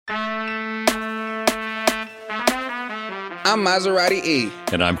I'm Maserati E.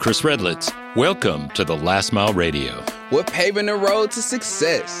 And I'm Chris Redlitz. Welcome to the Last Mile Radio. We're paving the road to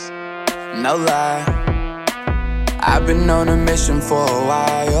success. No lie, I've been on a mission for a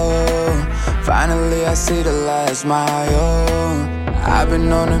while. Finally I see the last mile. I've been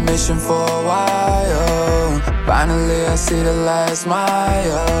on a mission for a while. Finally I see the last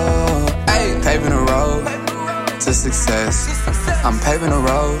mile. Hey, paving the road to success. I'm paving the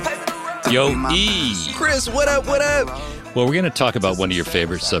road. Yo, E. Chris, what up, what up? Well, we're going to talk about one of your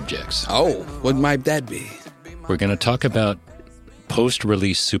favorite subjects. Oh, what might that be? We're going to talk about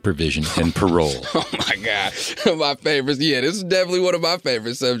post-release supervision and parole. Oh, my God. My favorites. Yeah, this is definitely one of my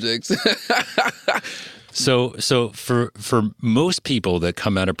favorite subjects. So for most people that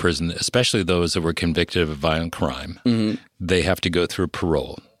come out of prison, especially those that were convicted of a violent crime, they have to go through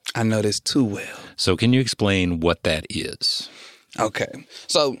parole. I know this too well. So can you explain what that is? Okay.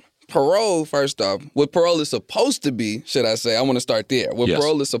 So parole, first off, what parole is supposed to be, should I say, I want to start there. What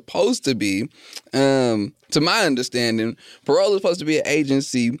parole is supposed to be, to my understanding, parole is supposed to be an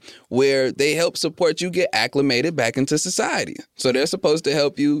agency where they help support you get acclimated back into society. So they're supposed to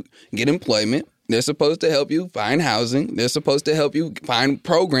help you get employment. They're supposed to help you find housing. They're supposed to help you find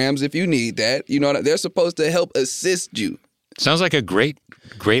programs if you need that. You know, they're supposed to help assist you. Sounds like a great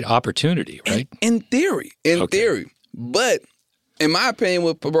opportunity, right? In theory. But in my opinion,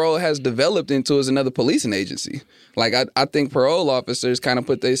 what parole has developed into is another policing agency. Like, I think parole officers kind of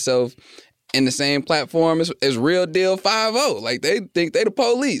put themselves in the same platform as Real Deal 5-0. Like, they think they the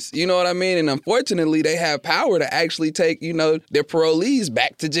police. You know what I mean? And unfortunately, they have power to actually take, you know, their parolees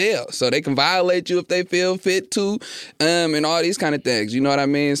back to jail. So they can violate you if they feel fit to, and all these kind of things. You know what I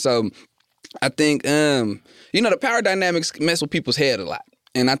mean? So I think, you know, the power dynamics mess with people's head a lot.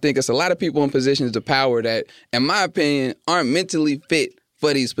 And I think it's a lot of people in positions of power that, in my opinion, aren't mentally fit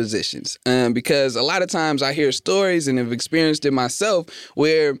for these positions. Because a lot of times I hear stories and have experienced it myself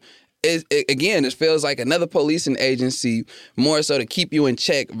where, it feels like another policing agency more so to keep you in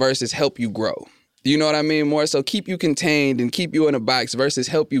check versus help you grow. You know what I mean? More so keep you contained and keep you in a box versus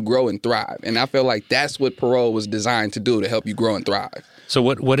help you grow and thrive. And I feel like that's what parole was designed to do, to help you grow and thrive. So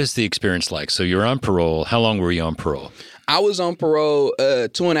what is the experience like? So you're on parole. How long were you on parole? I was on parole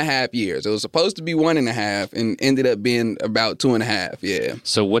 2.5 years. It was supposed to be 1.5 and ended up being about 2.5, yeah.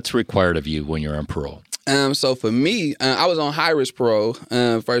 So what's required of you when you're on parole? So for me, I was on high-risk parole,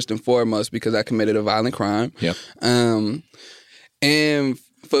 first and foremost, because I committed a violent crime. Yep. And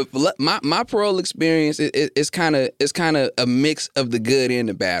for my parole experience, it's kind of a mix of the good and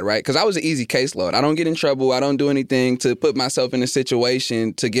the bad, right? Because I was an easy caseload. I don't get in trouble. I don't do anything to put myself in a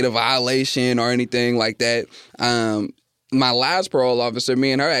situation to get a violation or anything like that. My last parole officer,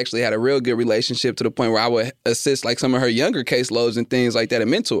 me and her actually had a real good relationship to the point where I would assist like some of her younger caseloads and things like that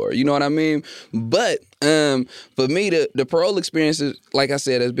and mentor. You know what I mean? But for me, the parole experience, like I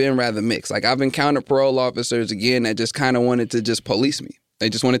said, has been rather mixed. Like, I've encountered parole officers, again, that just kind of wanted to just police me. They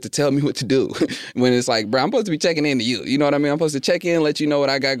just wanted to tell me what to do. When it's like, bro, I'm supposed to be checking in to you. You know what I mean? I'm supposed to check in, let you know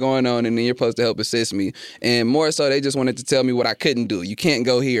what I got going on, and then you're supposed to help assist me. And more so, they just wanted to tell me what I couldn't do. You can't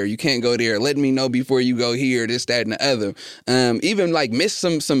go here. You can't go there. Let me know before you go here, this, that, and the other. Even, like, miss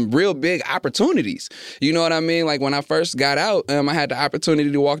some real big opportunities. You know what I mean? Like, when I first got out, I had the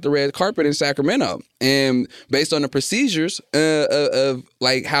opportunity to walk the red carpet in Sacramento. And based on the procedures of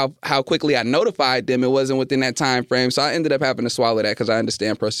like how quickly I notified them, it wasn't within that time frame. So I ended up having to swallow that because I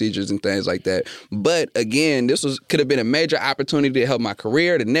understand procedures and things like that. But again, this could have been a major opportunity to help my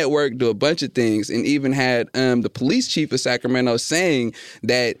career, to network, do a bunch of things, and even had the police chief of Sacramento saying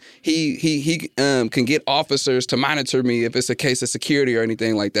that he can get officers to monitor me if it's a case of security or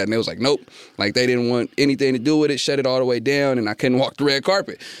anything like that. And it was like, nope, like they didn't want anything to do with it, shut it all the way down, and I couldn't walk the red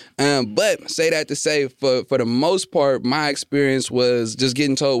carpet. But say that to say, for the most part, my experience was just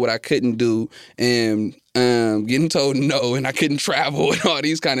getting told what I couldn't do and getting told no, and I couldn't travel and all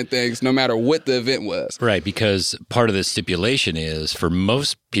these kind of things, no matter what the event was. Right, because part of the stipulation is for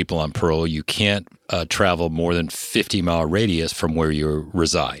most people on parole, you can't travel more than 50-mile radius from where you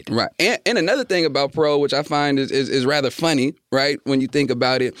reside. Right. And another thing about parole, which I find is rather funny, right, when you think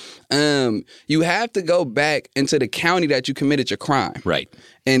about it, you have to go back into the county that you committed your crime. Right.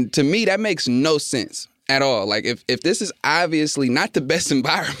 And to me, that makes no sense at all. Like, if this is obviously not the best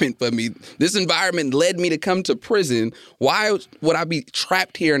environment for me, this environment led me to come to prison, why would I be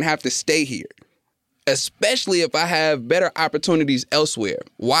trapped here and have to stay here? especially if I have better opportunities elsewhere.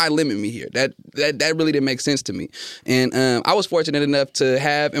 Why limit me here? That really didn't make sense to me. And I was fortunate enough to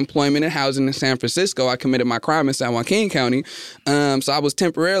have employment and housing in San Francisco. I committed my crime in San Joaquin County. So I was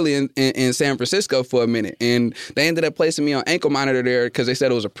temporarily in San Francisco for a minute. And they ended up placing me on ankle monitor there because they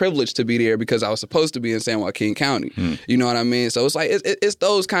said it was a privilege to be there because I was supposed to be in San Joaquin County. You know what I mean? So it's like it's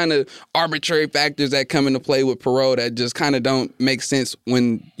those kind of arbitrary factors that come into play with parole that just kind of don't make sense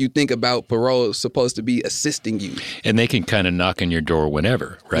when you think about parole supposed to be assisting you. And they can kind of knock on your door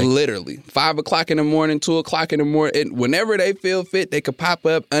whenever, right? Literally. 5 o'clock in the morning, 2 o'clock in the morning. Whenever they feel fit, they could pop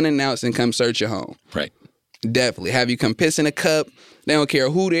up unannounced and come search your home. Right. Definitely. Have you come piss in a cup. They don't care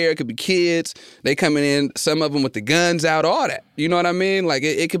who there. It could be kids. They coming in, some of them with the guns out, all that. You know what I mean? Like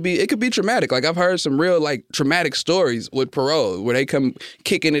it could be traumatic. Like I've heard some real like traumatic stories with parole where they come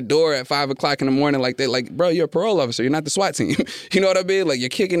kicking the door at 5 o'clock in the morning. Like they're like, bro, you're a parole officer. You're not the SWAT team. You know what I mean? Like you're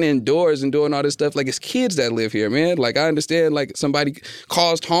kicking in doors and doing all this stuff. Like it's kids that live here, man. Like I understand like somebody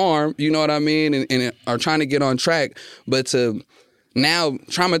caused harm, you know what I mean? And are trying to get on track. But to now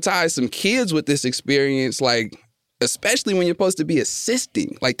traumatize some kids with this experience, like, especially when you're supposed to be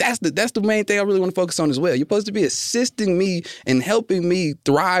assisting. Like, that's the main thing I really want to focus on as well. You're supposed to be assisting me and helping me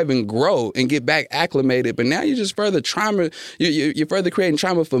thrive and grow and get back acclimated. But now you're just further you're further creating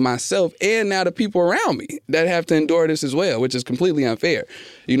trauma for myself and now the people around me that have to endure this as well, which is completely unfair.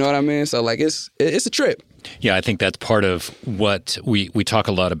 You know what I mean? So, like, it's a trip. Yeah, I think that's part of what we talk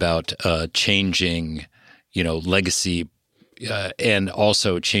a lot about, changing, legacy and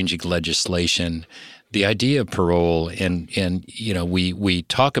also changing legislation. The idea of parole, and we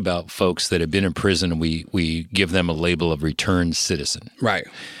talk about folks that have been in prison, and we give them a label of returned citizen. Right.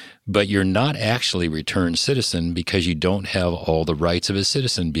 But you're not actually returned citizen because you don't have all the rights of a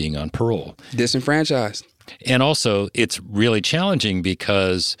citizen being on parole. Disenfranchised. And also, it's really challenging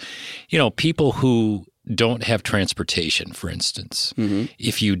because, people who don't have transportation, for instance,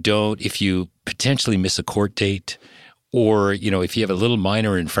 if you potentially miss a court date, or, if you have a little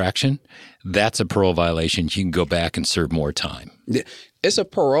minor infraction, that's a parole violation. You can go back and serve more time. It's a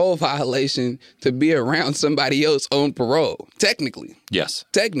parole violation to be around somebody else on parole, technically. Yes.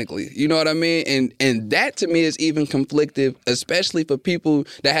 Technically. You know what I mean? And that to me is even conflictive, especially for people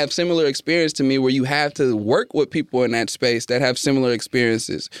that have similar experience to me, where you have to work with people in that space that have similar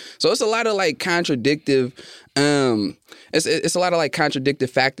experiences. So it's a lot of like contradictive it's a lot of like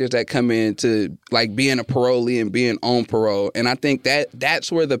contradictive factors that come into like being a parolee and being on parole. And I think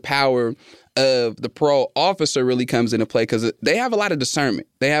that's where the power of the parole officer really comes into play, because they have a lot of discernment.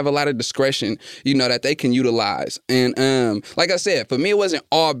 They have a lot of discretion, that they can utilize. And like I said, for me, it wasn't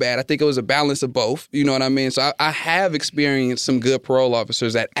all bad. I think it was a balance of both. You know what I mean? So I have experienced some good parole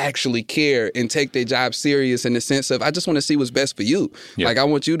officers that actually care and take their job serious in the sense of, I just want to see what's best for you. Yeah. Like, I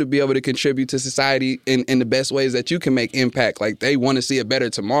want you to be able to contribute to society in the best ways that you can make impact. Like, they want to see a better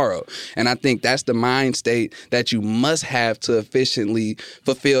tomorrow. And I think that's the mind state that you must have to efficiently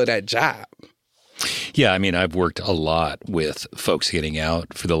fulfill that job. Yeah, I mean, I've worked a lot with folks getting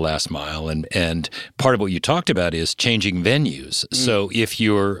out for the last mile, and part of what you talked about is changing venues. So if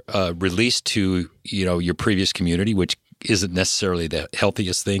you're released to, your previous community, which isn't necessarily the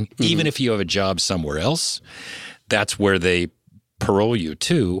healthiest thing, even if you have a job somewhere else, that's where they parole you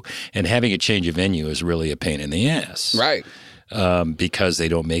to, and having a change of venue is really a pain in the ass. Right. Because they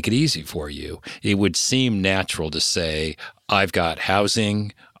don't make it easy for you. It would seem natural to say, I've got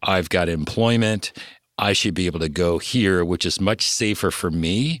housing, I've got employment, I should be able to go here, which is much safer for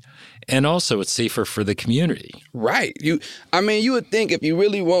me, and also it's safer for the community. Right. You would think if you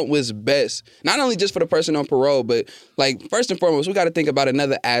really want what's best, not only just for the person on parole, but like first and foremost, we got to think about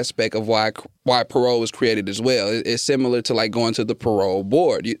another aspect of why parole was created as well. It's similar to like going to the parole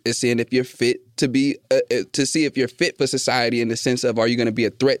board. It's seeing if you're fit to see if you're fit for society, in the sense of, are you going to be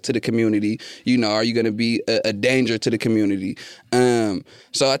a threat to the community? Are you going to be a danger to the community?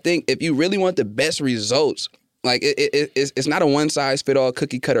 So I think if you really want the best results, like it's not a one-size-fit-all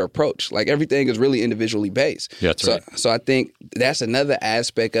cookie-cutter approach. Like, everything is really individually based. Yeah, that's right. So I think that's another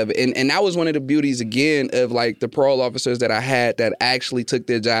aspect of it. And that was one of the beauties, again, of like the parole officers that I had that actually took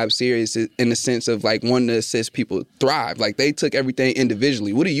their job serious, in the sense of like wanting to assist people thrive. Like, they took everything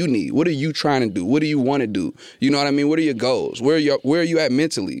individually. What do you need? What are you trying to do? What do you want to do? You know what I mean? What are your goals? Where are you at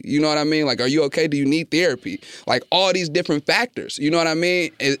mentally? You know what I mean? Like, are you okay? Do you need therapy? Like, all these different factors. You know what I mean?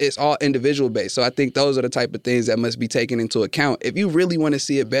 It's all individual based. So I think those are the type of things that must be taken into account if you really want to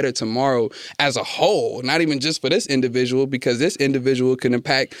see it better tomorrow as a whole, not even just for this individual, because this individual can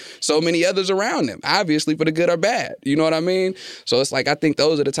impact so many others around them, obviously for the good or bad. You know what I mean? So it's like, I think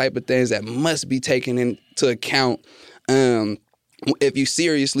those are the type of things that must be taken into account if you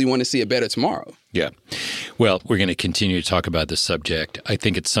seriously want to see a better tomorrow. Yeah. Well, we're going to continue to talk about this subject. I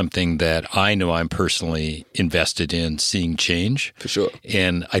think it's something that I know I'm personally invested in seeing change. For sure.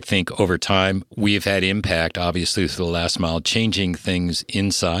 And I think over time, we've had impact, obviously, through the last mile, changing things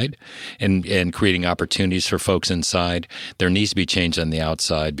inside and creating opportunities for folks inside. There needs to be change on the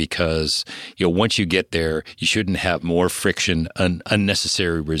outside because, once you get there, you shouldn't have more friction,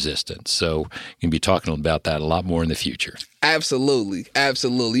 unnecessary resistance. So we're going to be talking about that a lot more in the future. Absolutely.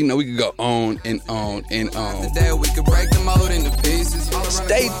 Absolutely. We could go on and on and on.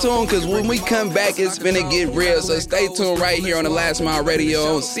 Stay tuned, because when we come back, it's finna get real. So stay tuned right here on the Last Mile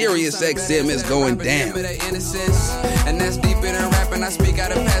Radio on Sirius XM. It's going down. And that's deeper than rapping. I speak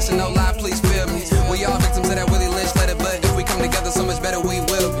out of passion, no lie, please feel me. We all victims of that Willie Lynch letter, but if we come together, so much better we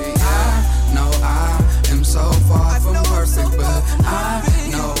will be. I know I am so far from perfect, but I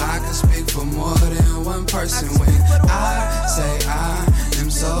know I can speak for more than one person when I say I am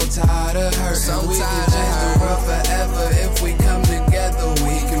so tired of hurting. So we can change the world forever if we come together.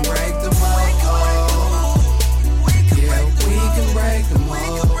 We can break the mold. Yeah, we can break the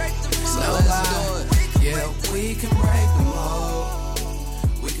mold. No lie. Yeah, we can break the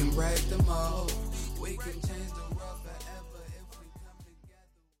mold. We can break the mold. We can change the world forever if we come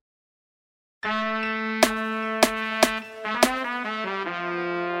together.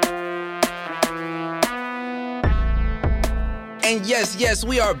 And yes,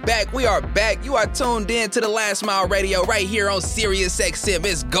 we are back. We are back. You are tuned in to the Last Mile Radio right here on Sirius XM.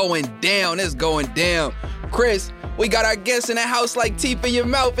 It's going down. It's going down. Chris, we got our guests in the house like teeth in your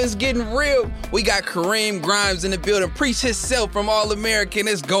mouth. It's getting real. We got Kareem Grimes in the building. Preach himself from All American.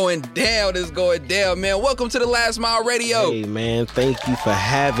 It's going down. It's going down, man. Welcome to the Last Mile Radio. Hey, man. Thank you for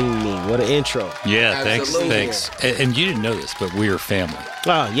having me. What an intro. Yeah, Absolutely. thanks. And you didn't know this, but we are family.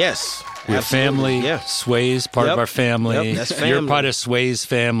 Oh, yes. We're family. Yeah. Sway's part of our family. Yep, that's family. You're part of Sway's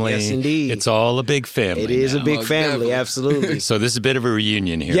family. Yes, indeed. It's all a big family. It is now. a big Most family, definitely. absolutely. So this is a bit of a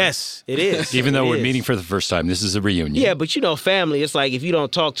reunion here. Yes, it is. Even though It we're is. meeting for the first time, this is a reunion. Yeah, but family, it's like if you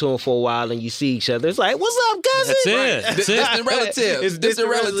don't talk to them for a while and you see each other, it's like, what's up, cousin? That's it. That's it. Distant relatives. It's distant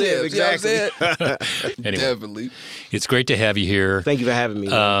relatives, Exactly. Anyway, Definitely. it's great to have you here. Thank you for having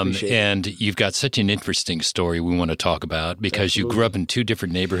me. I appreciate it. And you've got such an interesting story we want to talk about because you grew up in two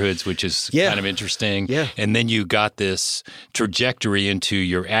different neighborhoods, which is kind of interesting. Yeah. And then you got this trajectory into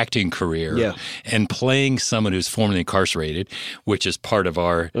your acting career and playing someone who's formerly incarcerated, which is part of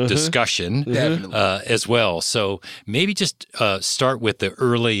our discussion as well. So maybe just start with the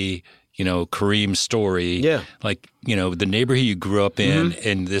early, Kareem story. Yeah. Like, the neighborhood you grew up in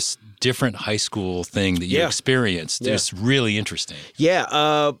and this different high school thing that you experienced. It's really interesting.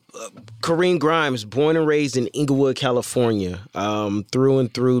 Yeah, Kareem Grimes, born and raised in Inglewood, California, through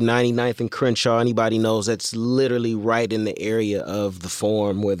and through 99th and Crenshaw. Anybody knows that's literally right in the area of the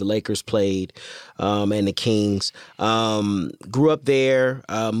Forum where the Lakers played and the Kings. Grew up there,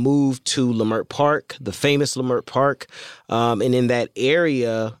 moved to Leimert Park, the famous Leimert Park. And in that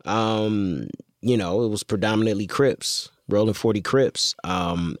area, it was predominantly Crips. Rolling 40 Crips.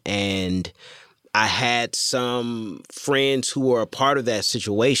 And I had some friends who were a part of that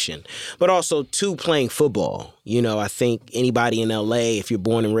situation, but also, too, playing football. I think anybody in L.A., if you're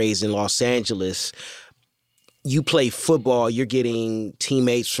born and raised in Los Angeles, you play football, you're getting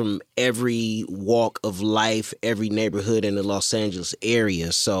teammates from every walk of life, every neighborhood in the Los Angeles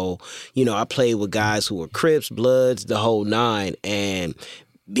area. So, I played with guys who were Crips, Bloods, the whole nine, and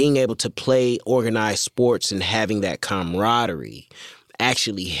being able to play organized sports and having that camaraderie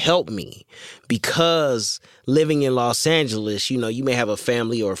actually helped me because living in Los Angeles, you may have a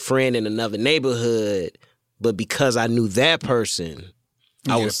family or a friend in another neighborhood, but because I knew that person,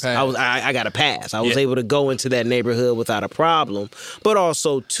 I got a pass. I was able to go into that neighborhood without a problem, but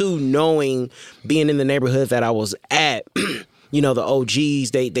also too knowing being in the neighborhood that I was at. The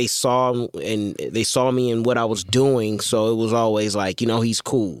OGs, they saw me and what I was doing, so it was always like, he's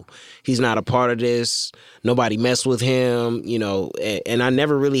cool. He's not a part of this. Nobody messed with him, and I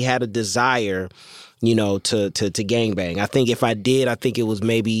never really had a desire, to gangbang. I think if I did, it was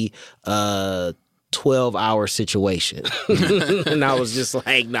maybe 12-hour situation. And I was just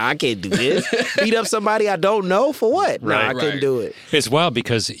like, nah, I can't do this. Beat up somebody I don't know for what? Nah, I couldn't do it. It's wild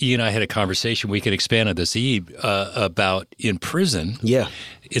because you and I had a conversation, we could expand on this, about in prison. Yeah.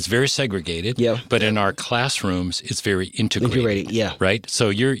 It's very segregated, but in our classrooms, it's very integrated. Right? So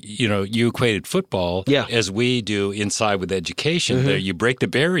you equated football as we do inside with education. There, you break the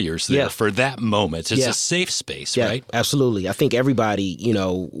barriers there for that moment. It's a safe space, right? Absolutely. I think everybody,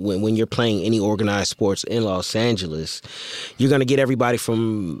 when you're playing any organized organized sports in Los Angeles, you're going to get everybody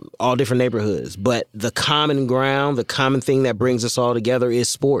from all different neighborhoods. But the common ground, the common thing that brings us all together is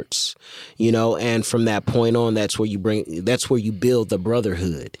sports, and from that point on, that's where you build the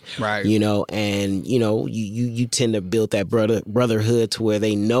brotherhood. Right. And, you tend to build that brotherhood to where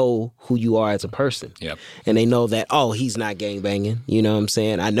they know who you are as a person. Yep. And they know that, oh, he's not gangbanging. You know what I'm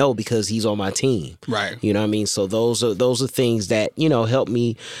saying? I know because he's on my team. Right. You know what I mean? So those are things that, helped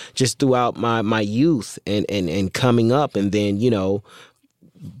me just throughout my youth and coming up, and then,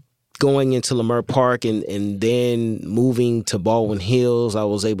 going into Leimert Park and then moving to Baldwin Hills, I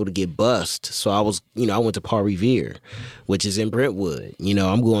was able to get bused. So I went to Paul Revere, which is in Brentwood.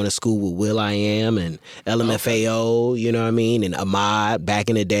 I'm going to school with Will.I.Am and LMFAO, you know what I mean, and Ahmad back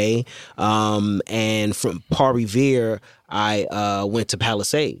in the day. And from Paul Revere, I went to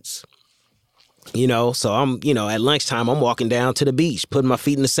Palisades. So I'm, at lunchtime, I'm walking down to the beach, putting my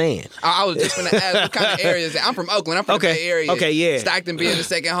feet in the sand. I was just going to ask what kind of areas. I'm from Oakland. I'm from the Bay Area. Okay, yeah. Stockton being the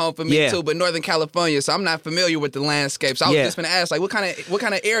second home for me too, but Northern California, so I'm not familiar with the landscape. So I was just going to ask, like, what kind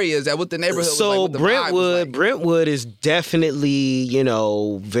of area is that? What the neighborhood was like? What the vibe was like? Brentwood is definitely,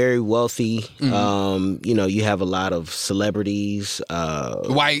 very wealthy. Mm-hmm. You have a lot of celebrities.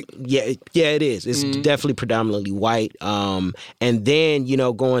 White. Yeah, it is. It's definitely predominantly white. And then,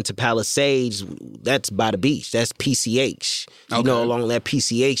 going to Palisades, that's by the beach. That's PCH. Along that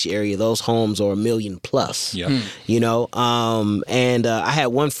PCH area, those homes are $1 million plus. Yeah. And I had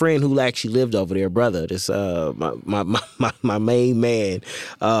one friend who actually lived over there, brother. This my main man.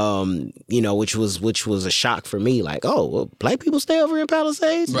 Which was a shock for me. Like, oh, well, black people stay over in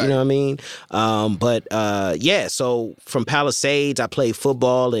Palisades. Right. You know what I mean? So from Palisades, I played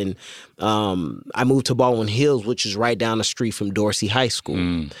football, and I moved to Baldwin Hills, which is right down the street from Dorsey High School.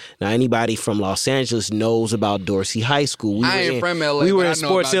 Now, anybody from Los Angeles knows about Dorsey High School. I ain't from LA. We were in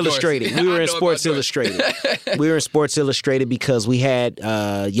Sports Illustrated. We were in Sports Illustrated. We were in Sports Illustrated because we had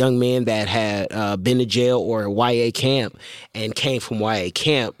young men that had been to jail or YA camp and came from YA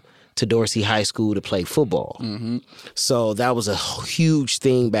camp to Dorsey High School to play football. Mm-hmm. So that was a huge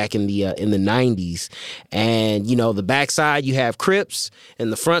thing back in the 90s. And, the backside, you have Crips,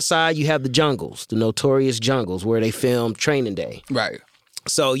 and the front side, you have the Jungles, the notorious Jungles, where they filmed Training Day. Right.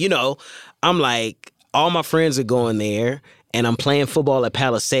 So, I'm like, all my friends are going there, and I'm playing football at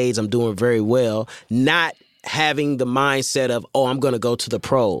Palisades. I'm doing very well, not having the mindset of, oh, I'm going to go to the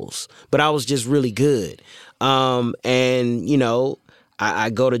pros. But I was just really good.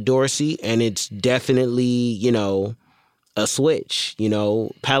 I go to Dorsey, and it's definitely, a switch.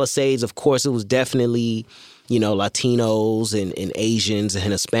 Palisades, of course, it was definitely, Latinos and Asians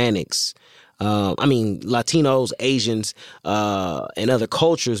and Hispanics. Latinos, Asians, and other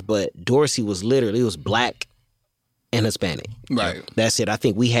cultures, but Dorsey was literally, it was black and Hispanic. Right. That's it. I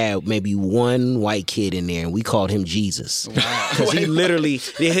think we had maybe one white kid in there, and we called him Jesus. Because he literally,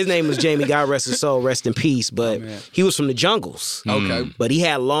 his name was Jamie, God rest his soul, rest in peace, but he was from the Jungles. Okay. But he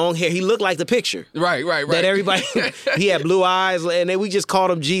had long hair. He looked like the picture. Right. That everybody, he had blue eyes, and then we just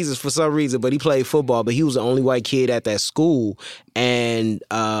called him Jesus for some reason, but he played football, but he was the only white kid at that school. And,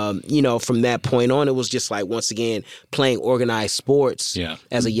 from that point on, it was just like, once again, playing organized sports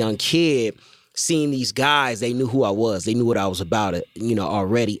as a young kid. Seeing these guys, they knew who I was. They knew what I was about,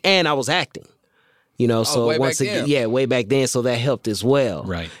 already. And I was acting, so once again, way back then. So that helped as well.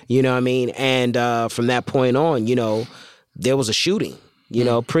 Right. You know what I mean? And from that point on, there was a shooting,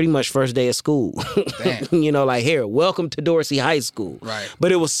 pretty much first day of school. Like, here, welcome to Dorsey High School. Right.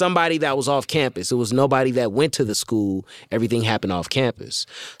 But it was somebody that was off campus. It was nobody that went to the school. Everything happened off campus.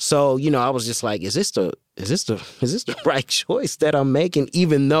 So, I was just like, is this the right choice that I'm making?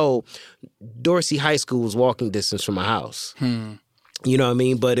 Even though Dorsey High School was walking distance from my house. You know what I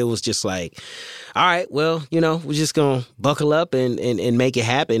mean? But it was just like, all right, well, we're just going to buckle up and make it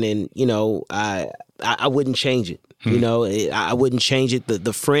happen. And, I wouldn't change it. I wouldn't change it.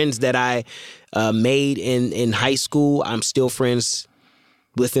 The friends that I made in high school, I'm still friends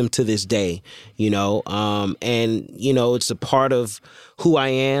with them to this day, and, it's a part of who I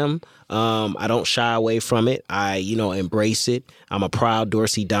am. I don't shy away from it. I, embrace it. I'm a proud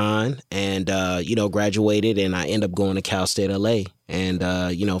Dorsey Don, and, graduated, and I end up going to Cal State LA and,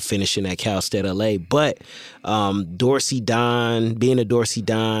 finishing at Cal State LA. But Dorsey Don, being a Dorsey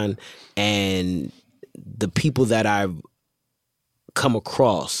Don, and the people that I've come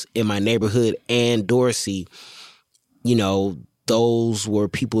across in my neighborhood and Dorsey, those were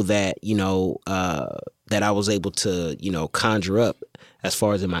people that, that I was able to, conjure up as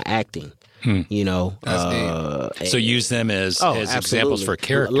far as in my acting. You know, so use them as examples for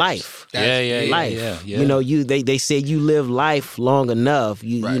characters. Life. Life. Yeah. You know, they said you live life long enough,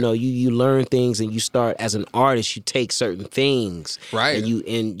 you know, you learn things, and you start as an artist, you take certain things, and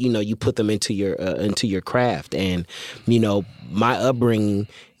you put them into your craft. And you know, my upbringing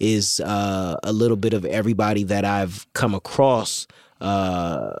is a little bit of everybody that I've come across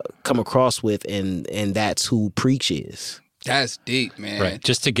with, and that's who Preach is. That's deep, man. Right.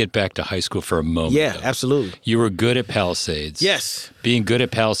 Just to get back to high school for a moment. Yeah, though. absolutely. You were good at Palisades. Yes. Being good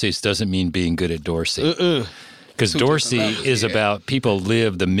at Palisades doesn't mean being good at Dorsey. Because Dorsey is about people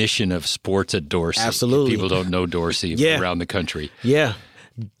live the mission of sports at Dorsey. Absolutely. People don't know Dorsey around the country. Yeah.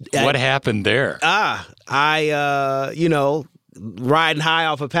 What happened there? I riding high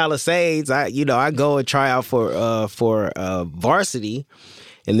off of Palisades, I go and try out for varsity,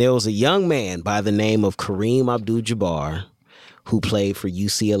 and there was a young man by the name of Kareem Abdul-Jabbar who played for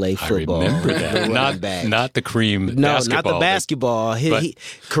UCLA football. I remember that. Not the Kareem basketball. No, not the basketball.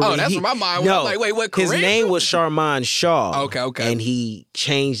 Kareem, that's where my mind went. I'm like, wait, what, Kareem? His name was Sharman Shaw. Okay. And he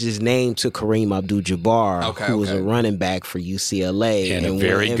changed his name to Kareem Abdul-Jabbar, who was a running back for UCLA. And a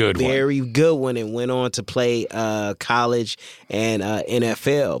very good one, and went on to play college and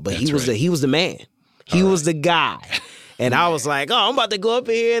NFL. But he was the man. He was the guy. And I was like, I'm about to go up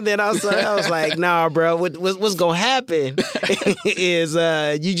here. And then I was like, nah, bro, what's going to happen is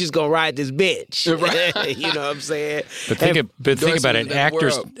you just going to ride this bitch. Right. You know what I'm saying? But think about it.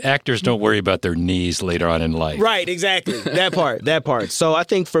 Actors don't worry about their knees later on in life. Right, exactly. That part. So I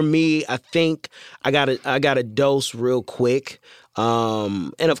think for me, I got a dose real quick.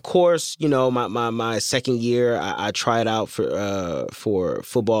 And of course, you know, my second year, I tried out for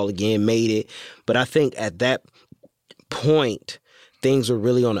football again, made it. But I think at that point, things were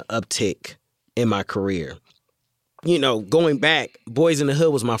really on an uptick in my career. You know, going back, Boys in the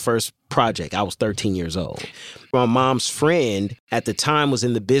Hood was my first project. I was 13 years old. My mom's friend at the time was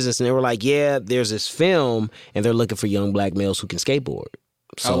in the business, and they were like, yeah, there's this film, and they're looking for young black males who can skateboard.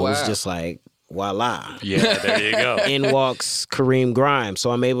 So it was just like, voila. Yeah, there you go. In walks Kareem Grimes.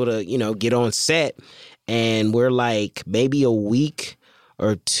 So I'm able to, you know, get on set, and we're like maybe a week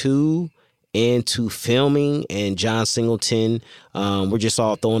or two into filming, and John Singleton, we're just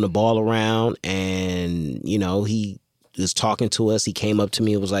all throwing the ball around, and, you know, he was talking to us. He came up to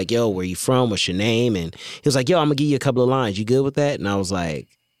me and was like, yo, where you from? What's your name? And he was like, yo, I'm gonna give you a couple of lines. You good with that? And I was like,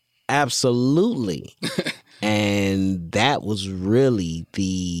 absolutely. And that was really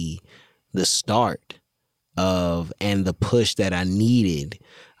the start of, and the push that I needed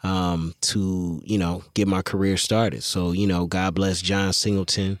to, you know, get my career started. So, you know, God bless John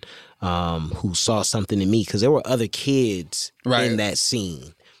Singleton, who saw something in me, because there were other kids in that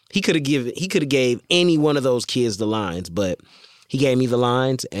scene. He could have gave any one of those kids the lines, but he gave me the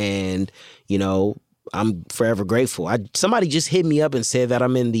lines, and, you know, I'm forever grateful. Somebody just hit me up and said that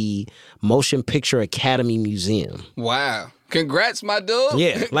I'm in the Motion Picture Academy Museum. Wow. Congrats, my dude.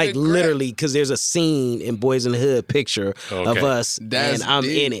 Yeah, like literally, because there's a scene in Boys in the Hood picture of us, and I'm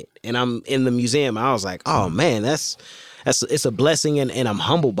in it, and I'm in the museum. I was like, oh man, it's a blessing, and I'm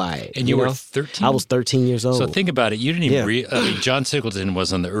humbled by it. And you were 13? I was 13 years old. So think about it. You didn't even John Singleton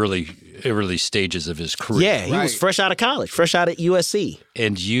was on the early stages of his career. Yeah, he was fresh out of college, fresh out of USC.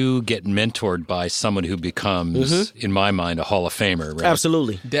 And you get mentored by someone who becomes, in my mind, a Hall of Famer, right?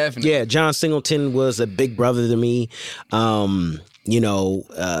 Absolutely. Definitely. Yeah, John Singleton was a big brother to me. You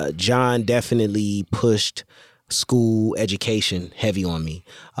know, John definitely pushed school education heavy on me,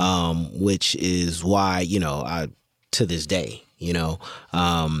 which is why, you know, to this day, you know,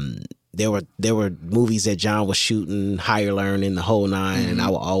 there were movies that John was shooting, Higher Learning, the whole nine, and I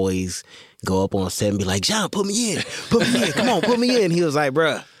would always go up on set and be like, John, put me in, come on, put me in. He was like,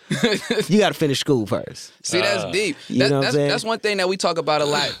 bruh, you got to finish school first. See, that's deep. You know what I'm saying? That's one thing that we talk about a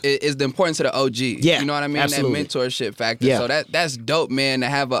lot is the importance of the OG. Yeah, you know what I mean? absolutely. That mentorship factor. Yeah. So that's dope, man, to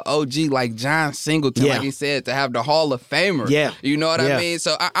have an OG like John Singleton, like he said, to have the Hall of Famer. Yeah. You know what I mean?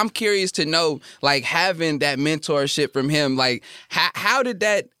 So I'm curious to know, like, having that mentorship from him, like, how did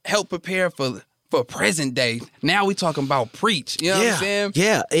that help prepare for present day? Now we talking about Preach. You know what I'm saying?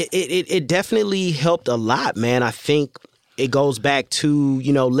 Yeah, it definitely helped a lot, man. I think it goes back to,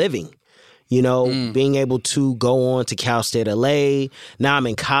 you know, living. You know, being able to go on to Cal State LA. Now I'm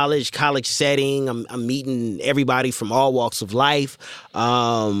in college setting. I'm meeting everybody from all walks of life.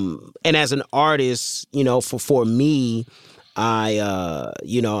 And as an artist, you know, for me,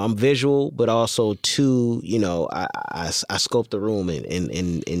 you know, I'm visual, but also too, you know, I scope the room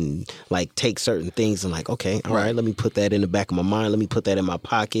and like take certain things and like, okay, all right, let me put that in the back of my mind. Let me put that in my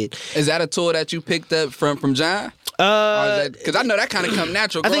pocket. Is that a tool that you picked up from John? Because I know that kind of come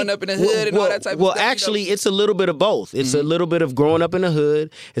natural, growing up in the hood and all that type of stuff. Well, actually, it's a little bit of both. It's a little bit of growing up in the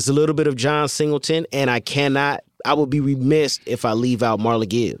hood. It's a little bit of John Singleton, and I would be remiss if I leave out Marla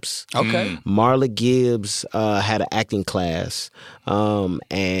Gibbs. Okay. Marla Gibbs had an acting class,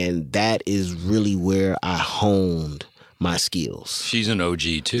 and that is really where I honed my skills. She's an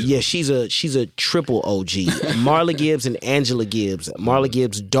OG too. Yeah, she's a triple OG. Marla Gibbs and Angela Gibbs. Marla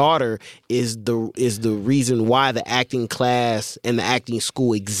Gibbs' daughter is the reason why the acting class and the acting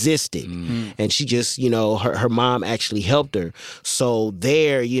school existed. And she just, her mom actually helped her. So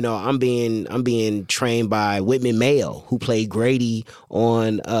there, I'm being trained by Whitman Mayo, who played Grady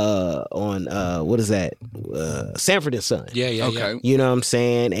on what is that? Sanford and Son. Yeah. Okay. You know what I'm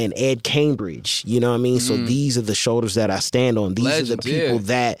saying? And Ed Cambridge. You know what I mean? So these are the shoulders that I stand on. These are the people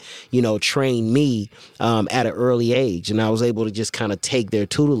that, trained me at an early age. And I was able to just kind of take their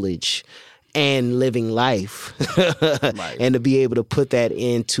tutelage and living life and to be able to put that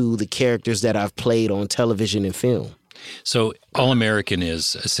into the characters that I've played on television and film. So All American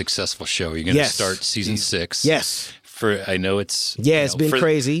is a successful show. You're going to start season 6. Yes. I know it's... it's been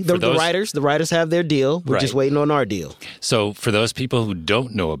crazy. The writers have their deal. We're just waiting on our deal. So for those people who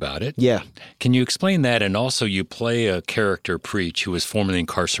don't know about it, can you explain that? And also you play a character, Preach, who was formerly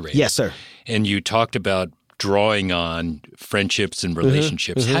incarcerated. Yes, sir. And you talked about drawing on friendships and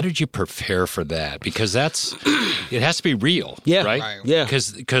relationships. How did you prepare for that? Because it has to be real, right? Yeah.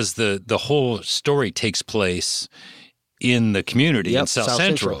 Because the whole story takes place in the community in South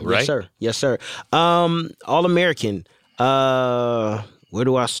Central, right? Yes, sir. All American. Where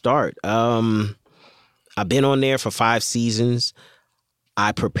do I start? I've been on there for 5 seasons.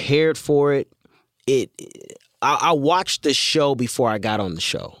 I prepared for it. I watched the show before I got on the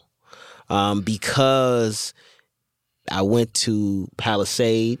show, because I went to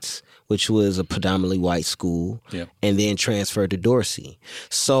Palisades, which was a predominantly white school, and then transferred to Dorsey.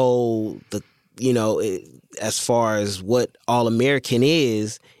 So as far as what All American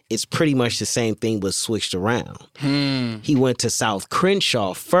is, it's pretty much the same thing but switched around. He went to South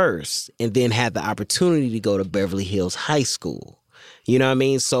Crenshaw first and then had the opportunity to go to Beverly Hills High School. You know what I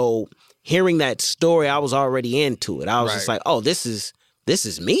mean? So hearing that story, I was already into it. I was just like, oh, this is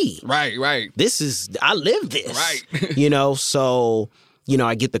me. Right. I live this. Right. So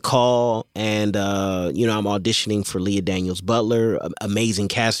I get the call and, I'm auditioning for Leah Daniels Butler, amazing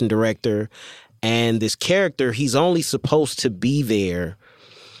casting director. And this character, he's only supposed to be there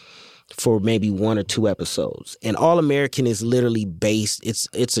for maybe 1 or 2 episodes. And All American is literally based,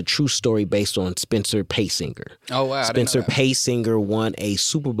 it's a true story based on Spencer Paysinger. Oh, wow. Spencer Paysinger won a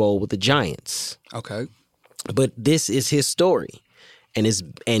Super Bowl with the Giants. Okay. But this is his story. And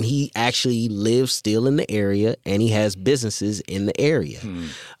he actually lives still in the area, and he has businesses in the area.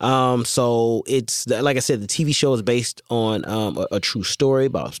 So it's, like I said, the TV show is based on a true story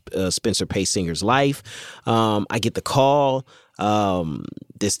about Spencer Paysinger's life. I get the call.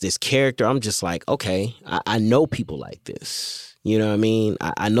 This character, I'm just like, okay, I know people like this. You know what I mean?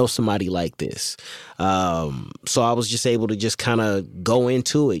 I know somebody like this. So I was just able to just kind of go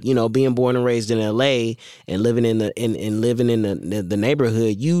into it. Being born and raised in LA and living in the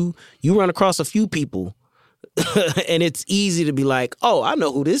neighborhood, you run across a few people and it's easy to be like, oh, I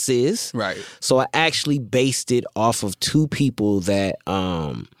know who this is. Right. So I actually based it off of 2 people that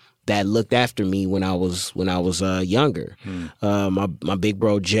looked after me when I was younger. My big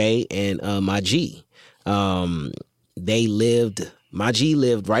bro Jay and my G. My G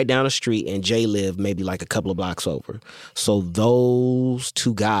lived right down the street and Jay lived maybe like a couple of blocks over. So those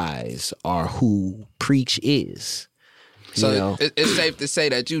 2 guys are who Preach is. So it's safe to say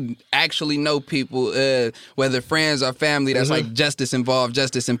that you actually know people, whether friends or family, that's like justice involved,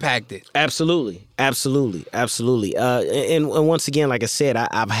 justice impacted. Absolutely. And once again, like I said,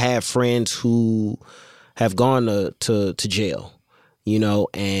 I've had friends who have gone to jail.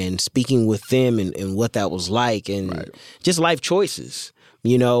 And speaking with them and what that was like and just life choices.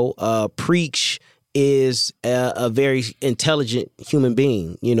 Preach is a very intelligent human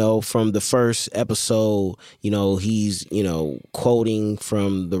being. From the first episode, he's, quoting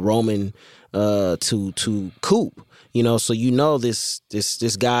from the Roman to Coop. So this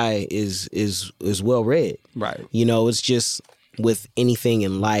guy is well read. Right. It's just with anything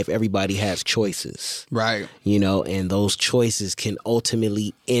in life, everybody has choices. Right. And those choices can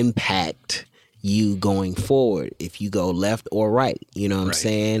ultimately impact you going forward if you go left or right. You know what I'm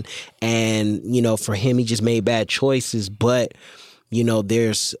saying? And, for him, he just made bad choices. But,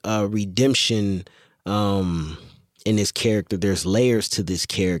 there's redemption in this character. There's layers to this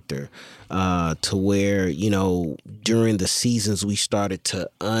character to where, during the seasons, we started to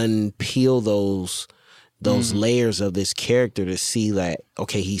unpeel those those layers of this character to see that,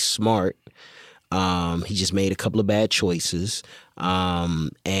 okay, he's smart. He just made a couple of bad choices.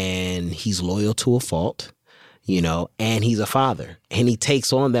 And he's loyal to a fault, and he's a father. And he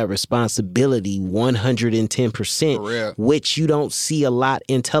takes on that responsibility 110%, which you don't see a lot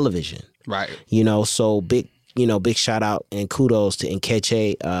in television. Right. So big shout out and kudos to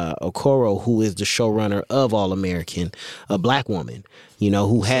Nkechi Okoro, who is the showrunner of All American, a black woman,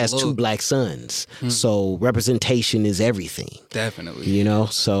 who has two black sons. So representation is everything. Definitely.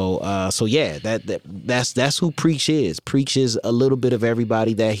 So yeah, that's who Preach is. Preach is a little bit of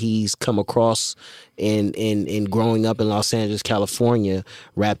everybody that he's come across in growing up in Los Angeles, California,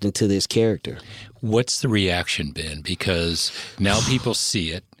 wrapped into this character. What's the reaction been? Because now people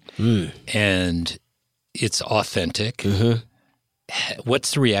see it and it's authentic. Mm-hmm.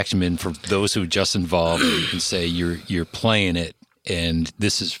 What's the reaction been for those who just involved and say you're playing it and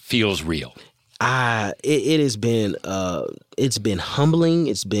this feels real? It has been it's been humbling.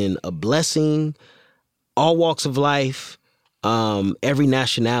 It's been a blessing. All walks of life, every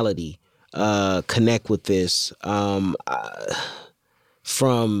nationality connect with this. From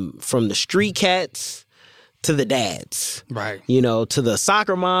the street cats to the dads, right? To the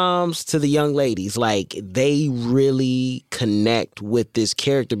soccer moms, to the young ladies. Like, they really connect with this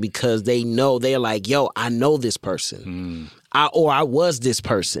character because they know, they're like, yo, I know this person. I was this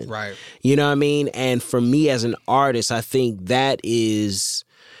person. Right. You know what I mean? And for me as an artist, I think that is,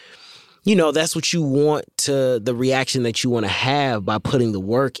 that's what you want the reaction that you want to have by putting the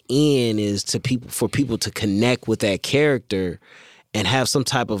work in is for people to connect with that character and have some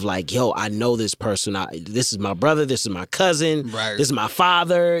type of like, yo, I know this person. This is my brother. This is my cousin. Right. This is my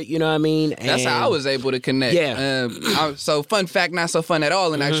father. You know what I mean? That's how I was able to connect. Yeah. So fun fact, not so fun at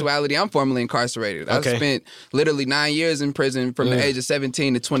all. In actuality, I'm formerly incarcerated. Okay. I spent literally 9 years in prison from the age of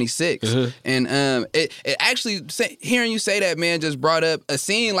 17 to 26. And it actually, hearing you say that, man, just brought up a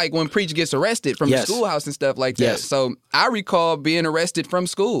scene like when Preach gets arrested from the schoolhouse and stuff like that. Yes. So I recall being arrested from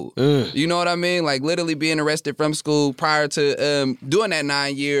school. You know what I mean? Like literally being arrested from school prior to doing that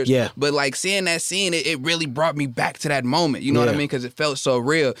 9 years. Yeah. But like seeing that scene, it really brought me back to that moment. You know what I mean? Because it felt so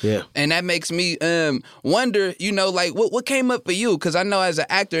real. Yeah. And that makes me wonder, like what came up for you? Because I know as an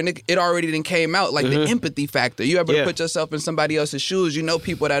actor, and it already then came out, like the empathy factor. You ever put yourself in somebody else's shoes?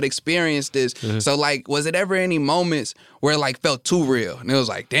 People that experienced this. So like, was it ever any moments where it like felt too real? And it was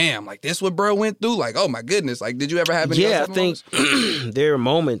like, damn, like this what bro went through? Like, oh my goodness. Like, did you ever have any I those think there are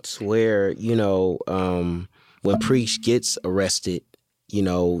moments where, when Preach gets arrested,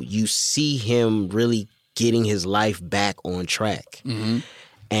 you see him really getting his life back on track.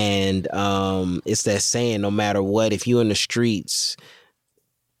 And it's that saying, no matter what, if you're in the streets,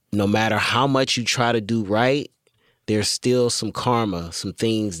 no matter how much you try to do right, there's still some karma, some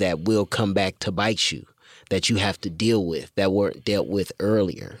things that will come back to bite you that you have to deal with that weren't dealt with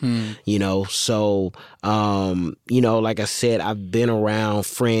earlier. So, like I said, I've been around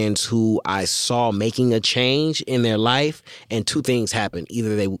friends who I saw making a change in their life, and two things happened.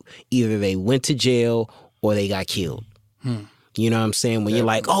 Either they went to jail or they got killed. You know what I'm saying? When you're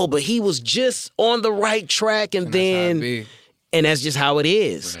like, oh, but he was just on the right track, and then... And that's just how it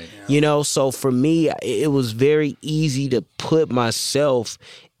is, right, So for me, it was very easy to put myself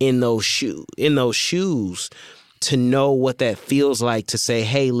in those shoes to know what that feels like to say,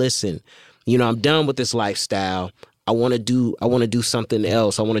 hey, listen, I'm done with this lifestyle. I want to do something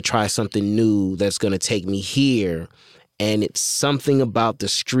else. I want to try something new that's going to take me here. And it's something about the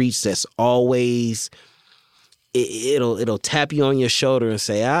streets that's always... It'll tap you on your shoulder and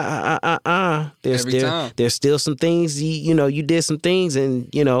say, There's still some things you did some things, and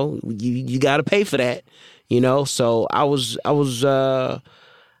you got to pay for that. So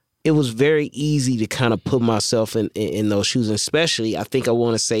it was very easy to kind of put myself in those shoes, and especially I think I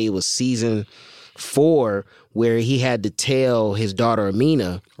want to say it was season 4 where he had to tell his daughter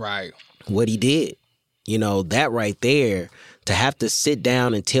Amina what he did. That right there. To have to sit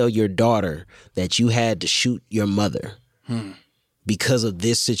down and tell your daughter that you had to shoot your mother because of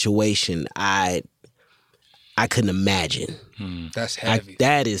this situation, I couldn't imagine. That's heavy.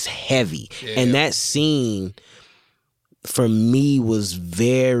 That is heavy. Yeah. And that scene, for me, was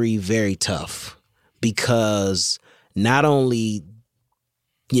very, very tough because not only,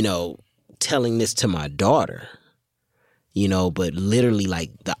 telling this to my daughter, but literally like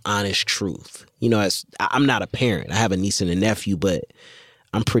the honest truth. I'm not a parent. I have a niece and a nephew, but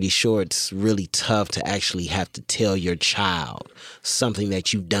I'm pretty sure it's really tough to actually have to tell your child something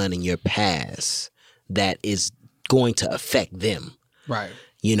that you've done in your past that is going to affect them. Right.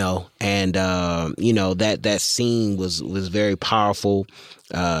 you know, and you know, that scene was very powerful.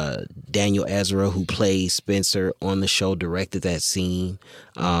 Daniel Ezra, who plays Spencer on the show, directed that scene.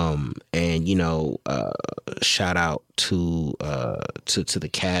 And you know, shout out to the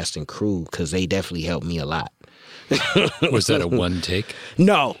cast and crew, because they definitely helped me a lot. Was that a one take?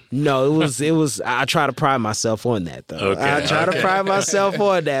 No, it was. I try to pride myself on that, though. Okay, I try to pride myself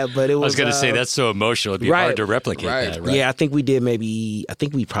on that, but it was. I was going to say that's so emotional. It'd be hard to replicate that, right? Yeah, I think we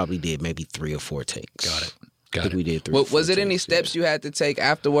probably did maybe 3 or 4 takes. Got it. I think we did 3 or 4 Was it any steps you had to take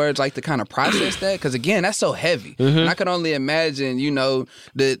afterwards, like to kind of process that? Because again, that's so heavy, and I can only imagine, you know,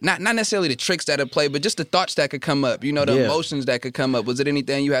 the not necessarily the tricks that at play, but just the thoughts that could come up, you know, the emotions that could come up. Was it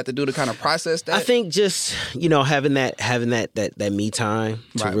anything you had to do to kind of process that? I think just, you know, having that me time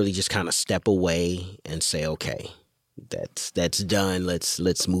to really just kind of step away and say, okay, that's done.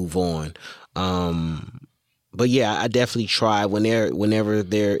 Let's move on. But yeah, I definitely try whenever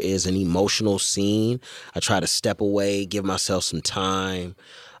there is an emotional scene, I try to step away, give myself some time,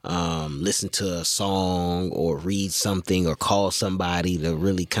 listen to a song or read something or call somebody to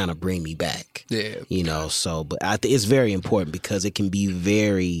really kind of bring me back. Yeah. You know, so, but it's very important because it can be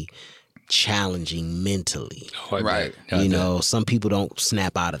very challenging mentally. Right. You know, some people don't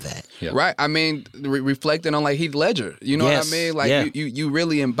snap out of that. Yeah. Right. I mean, reflecting on like Heath Ledger, you know what I mean? Like you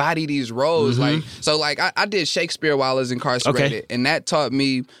really embody these roles. Like, so like I did Shakespeare while I was incarcerated, and that taught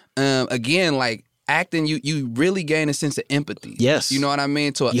me, again, like acting, you really gain a sense of empathy. Yes. You know what I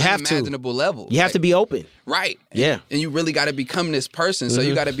mean? To an unimaginable level. You have to be open. Right. Yeah. And you really got to become this person. So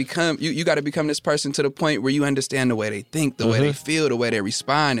you got to become you got to become this person to the point where you understand the way they think, the way they feel, the way they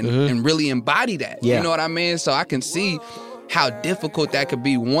respond, and really embody that. Yeah. You know what I mean? So I can see how difficult that could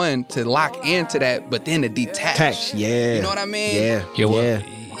be, one, to lock into that, but then to detach. Yeah. You know what I mean? Yeah, well,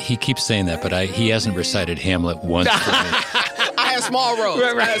 he keeps saying that, but he hasn't recited Hamlet once for me. I had small roles.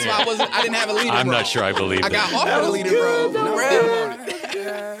 That's why I didn't have a leading role. I'm not sure I believe that. I got offered a leading role.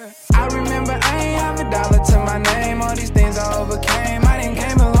 I remember I ain't have $1 to my name. All these things I overcame. I done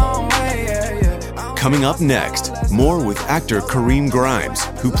came a long way, yeah. Coming up next, more with actor Kareem Grimes,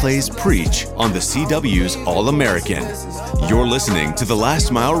 who plays Preach on the CW's All-American. You're listening to The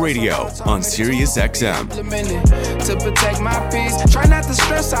Last Mile Radio on Sirius XM. To protect my peace, try not to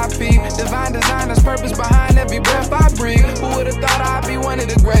stress I peep. Divine designer's purpose behind every breath I breathe. Who would've thought I'd be one of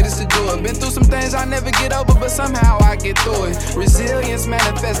the greatest to do it? Been through some things I never get over, but somehow I get through it. Resilience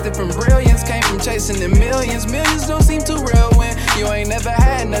manifested from brilliance, came from chasing the millions. Millions don't seem too real when you ain't never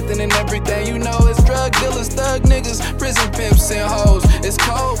had nothing, and everything you know is drug dealers, thug niggas, prison pimps and hoes. It's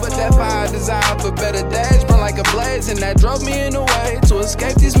cold, but that fire desire for better days burn like a blaze, and that drove me in a way to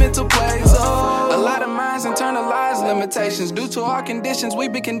escape these mental plays. Oh, a lot of minds internalize limitations due to our conditions.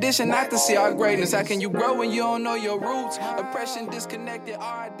 We've been conditioned not to see our greatness. How can you grow when you don't know your roots? Oppression disconnected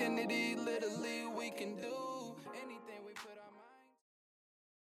our identity. Literally, we can do anything we put our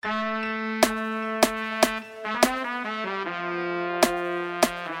mind.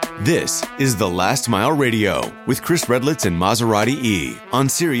 This is The Last Mile Radio with Chris Redlitz and Maserati E on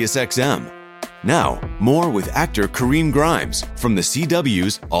Sirius XM. Now, more with actor Kareem Grimes from the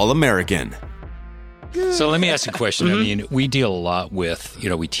CW's All-American. So let me ask a question. I mean, we deal a lot with, you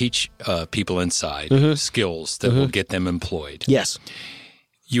know, we teach people inside skills that will get them employed. Yes.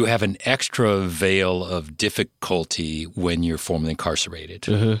 You have an extra veil of difficulty when you're formerly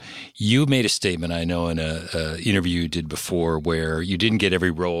incarcerated. You made a statement, I know, in an interview you did before, where you didn't get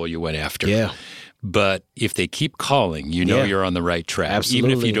every role you went after. Yeah. But if they keep calling, you know you're on the right track, Absolutely.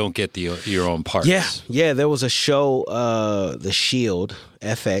 even if you don't get your own parts. Yeah. There was a show, The Shield,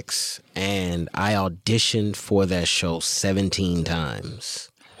 FX, and I auditioned for that show 17 times.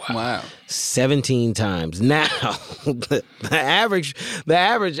 Wow. 17 times. Now, the average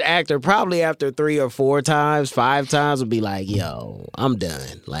actor probably after 3 or 4 times, 5 times would be like, yo, I'm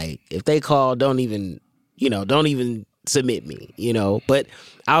done. Like, if they call, don't even submit me, you know. But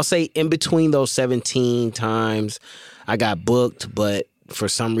I'll say in between those 17 times, I got booked, but for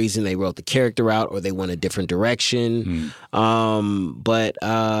some reason they wrote the character out or they went a different direction. But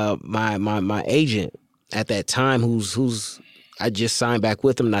my agent at that time, who's I just signed back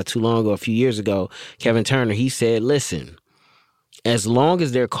with him not too long ago, a few years ago, Kevin Turner, he said, listen, as long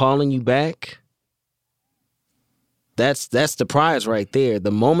as they're calling you back, that's the prize right there. The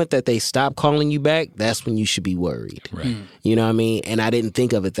moment that they stop calling you back, that's when you should be worried. Right. You know what I mean? And I didn't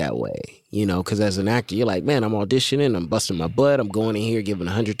think of it that way, you know, because as an actor, you're like, man, I'm auditioning, I'm busting my butt, I'm going in here giving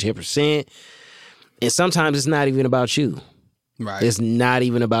 110%. And sometimes it's not even about you. Right. It's not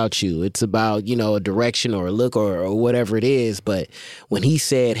even about you. It's about, you know, a direction or a look or whatever it is. But when he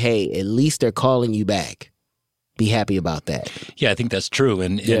said, hey, at least they're calling you back, be happy about that. Yeah, I think that's true.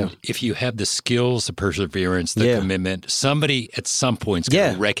 And if you have the skills, the perseverance, the commitment, somebody at some point is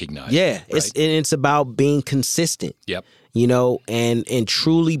going to recognize it. Right? It's about being consistent. Yep. You know, and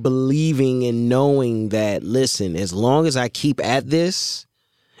truly believing and knowing that, listen, as long as I keep at this,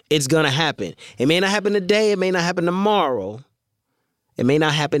 it's going to happen. It may not happen today. It may not happen tomorrow. It may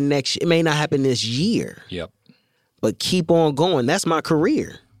not happen next. It may not happen this year. Yep. But keep on going. That's my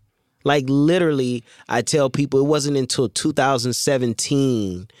career. Like, literally, I tell people it wasn't until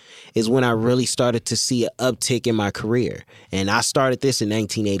 2017 is when I really started to see an uptick in my career. And I started this in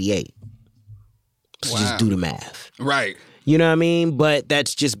 1988. So just do the math. Right. You know what I mean? But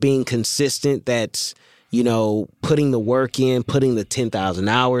that's just being consistent. That's, you know, putting the work in, putting the 10,000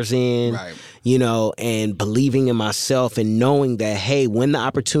 hours in, you know, and believing in myself and knowing that, hey, when the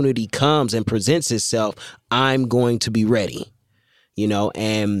opportunity comes and presents itself, I'm going to be ready. You know,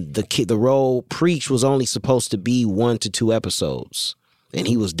 and the role Preach was only supposed to be 1 to 2 episodes, and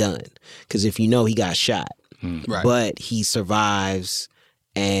he was done. Because if you know, he got shot. Right. But he survives,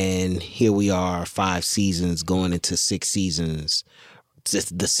 and here we are, 5 seasons going into 6 seasons,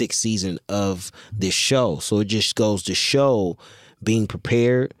 the 6th season of this show. So it just goes to show being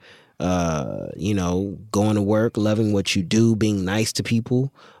prepared, you know, going to work, loving what you do, being nice to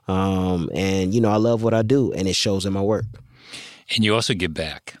people. And, you know, I love what I do, and it shows in my work. And you also give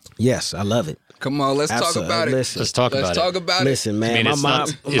back. Yes, I love it. Come on, let's talk about it. Let's talk about it. Listen, man, I mean,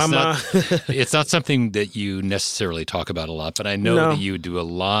 it's not something that you necessarily talk about a lot, but I know that you do a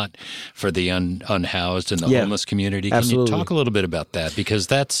lot for the unhoused and the homeless community. Can you talk a little bit about that? Because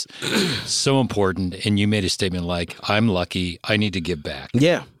that's so important, and you made a statement like, I'm lucky, I need to give back.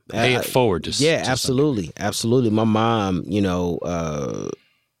 Yeah. Pay it forward to absolutely. Absolutely. My mom, you know,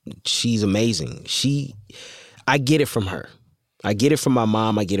 she's amazing. I get it from her. I get it from my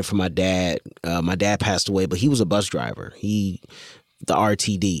mom. I get it from my dad. My dad passed away, but he was a bus driver. The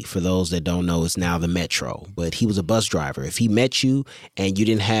RTD, for those that don't know, is now the Metro. But he was a bus driver. If he met you and you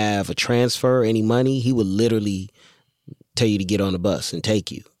didn't have a transfer, any money, he would literally tell you to get on the bus and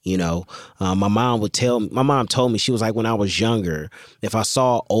take you. You know, my mom told me, she was like, when I was younger, if I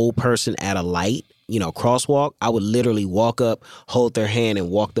saw an old person at a light, you know, crosswalk, I would literally walk up, hold their hand, and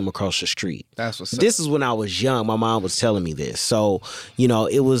walk them across the street. That's what's up. This is when I was young. My mom was telling me this. So, you know,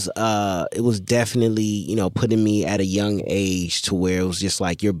 it was definitely, you know, putting me at a young age to where it was just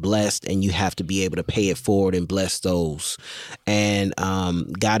like, you're blessed and you have to be able to pay it forward and bless those. And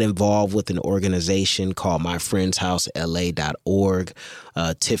got involved with an organization called myfriendshousela.org,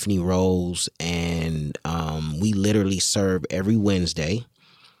 Tiffany Rose, and we literally serve every Wednesday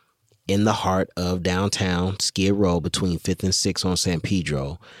in the heart of downtown Skid Row between 5th and 6th on San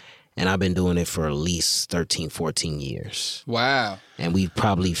Pedro. And I've been doing it for at least 13, 14 years. Wow. And we've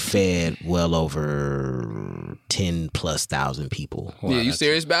probably fed well over 10,000+ people. Wow, you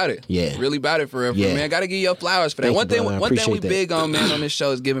serious about it? Yeah. Really about it for real. Yeah. Man, I got to give you your flowers for that. One thing we big on, man, on this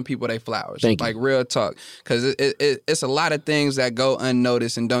show is giving people their flowers. Like real talk. Because it's a lot of things that go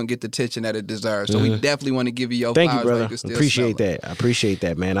unnoticed and don't get the attention that it deserves. So we definitely want to give you your flowers. Thank you, brother. Like Appreciate that. I appreciate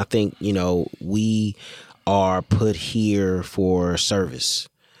that, man. I think, you know, we are put here for service.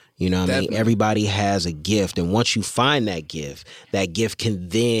 You know what I mean? Everybody has a gift. And once you find that gift can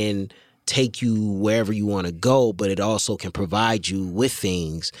then take you wherever you want to go, but it also can provide you with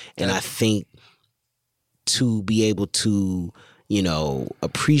things. And I think to be able to, you know,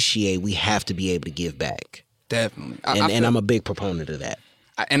 appreciate, we have to be able to give back. Definitely. And I'm a big proponent of that.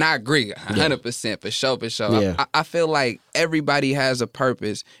 And I agree 100%, for sure. Yeah. I feel like everybody has a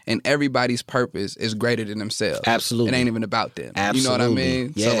purpose, and everybody's purpose is greater than themselves. Absolutely. It ain't even about them. Absolutely. You know what I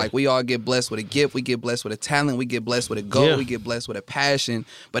mean? Yeah. So like we all get blessed with a gift, we get blessed with a talent, we get blessed with a goal, we get blessed with a passion,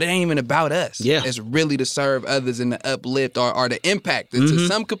 but it ain't even about us. Yeah. It's really to serve others and to uplift or to impact to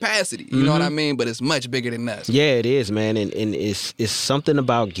some capacity. You know what I mean? But it's much bigger than us. Yeah, it is, man. And it's something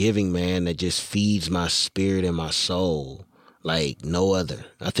about giving, man, that just feeds my spirit and my soul like no other.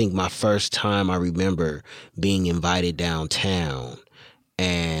 I think my first time I remember being invited downtown,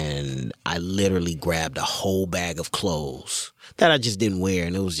 and I literally grabbed a whole bag of clothes that I just didn't wear,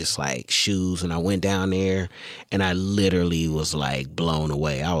 and it was just like shoes, and I went down there and I literally was like blown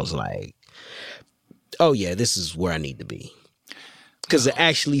away. I was like, oh yeah, this is where I need to be. Because to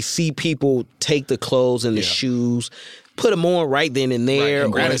actually see people take the clothes and the shoes, put them on right then and there.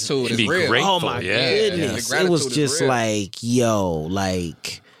 Right. Gratitude is real. Oh my goodness. It was just like, yo,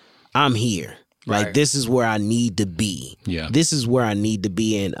 like, I'm here. Like, this is where I need to be. Yeah. This is where I need to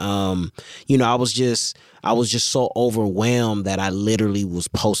be. And, you know, I was just so overwhelmed that I literally was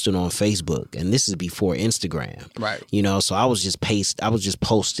posting on Facebook. And this is before Instagram. Right. You know, so I was just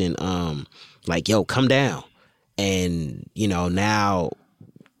posting, like, yo, come down. And, now,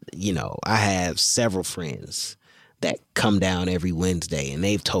 I have several friends that come down every Wednesday, and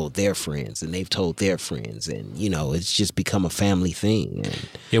they've told their friends, and they've told their friends, and it's just become a family thing. And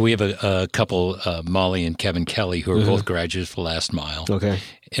yeah, we have a couple, Molly and Kevin Kelly, who are both graduates of Last Mile. Okay,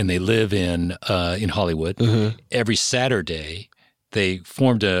 and they live in Hollywood. Every Saturday, they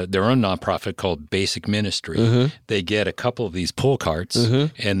formed their own nonprofit called Basic Ministry. They get a couple of these pull carts,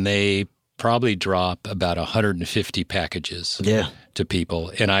 and they probably drop about 150 packages to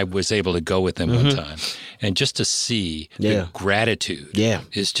people. And I was able to go with them one time. And just to see the gratitude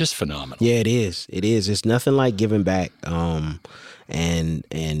is just phenomenal. Yeah, it is. It is. It's nothing like giving back and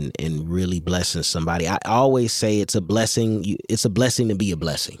really blessing somebody. I always say it's a blessing. It's a blessing to be a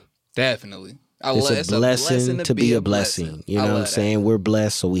blessing. Definitely. It's a blessing to be a blessing. You know what I'm saying? We're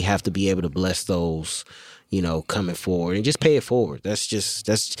blessed, so we have to be able to bless those coming forward and just pay it forward. I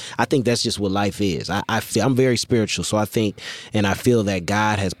think that's just what life is. I'm very spiritual, so I think and I feel that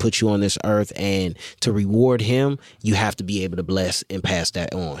God has put you on this earth, and to reward him, you have to be able to bless and pass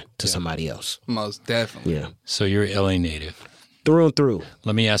that on to somebody else. Most definitely. Yeah. So you're LA native. Through and through.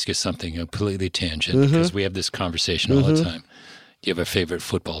 Let me ask you something, completely tangent, because we have this conversation all the time. Do you have a favorite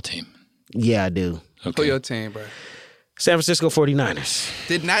football team? Yeah, I do. Okay. Who your team, bro? San Francisco 49ers.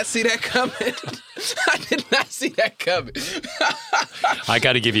 Did not see that coming. I did not see that coming. I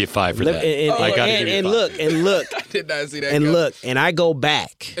got to give you 5 for that. And look. I did not see that and coming. Look, and I go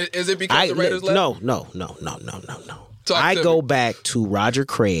back. Is it because the Raiders left? No. I go back to Roger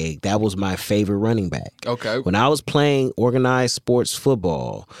Craig. That was my favorite running back. Okay. When I was playing organized sports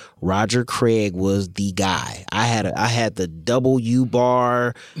football, Roger Craig was the guy. I had the W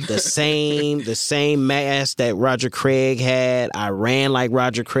bar, the same mask that Roger Craig had. I ran like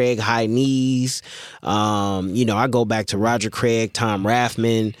Roger Craig, high knees. I go back to Roger Craig, Tom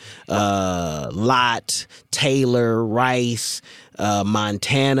Rathman, Lott, Taylor, Rice,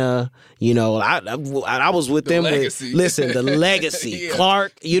 Montana. I was with them. The legacy.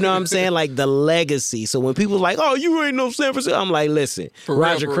 Clark, you know what I'm saying? Like the legacy. So when people like, oh, you ain't no San Francisco, I'm like, listen,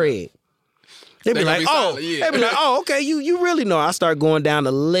 Roger Craig. They be like, okay, you really know. I start going down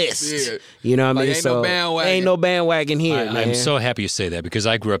the list. Yeah. You know what I mean? Ain't no bandwagon. Ain't no bandwagon here, man. I'm so happy you say that because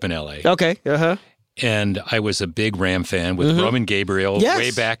I grew up in L.A. Okay, And I was a big Ram fan with Roman Gabriel way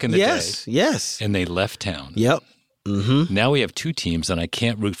back in the day. Yes. And they left town. Yep. Now we have 2 teams, and I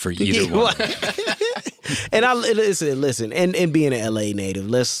can't root for either one. And I listen, and being an LA native,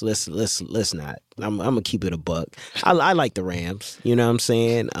 let's not. I'm gonna keep it a buck. I like the Rams. You know what I'm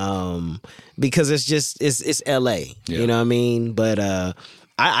saying? Because it's LA. Yeah. You know what I mean? But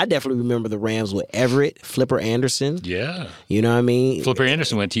I definitely remember the Rams with Everett, Flipper Anderson. Yeah. You know what I mean? Flipper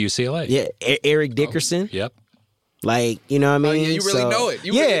Anderson went to UCLA. Yeah. Eric Dickerson. Yep. Like, you know what I mean? Yeah, you really know it.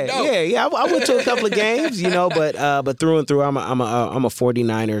 Yeah. I went to a couple of games, but through and through, I'm a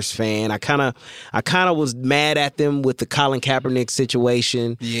 49ers fan. I kind of was mad at them with the Colin Kaepernick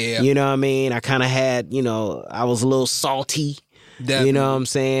situation. Yeah. You know what I mean? I kind of had, I was a little salty. Definitely. You know what I'm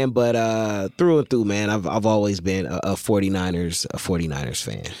saying? But through and through, man, I've always been a 49ers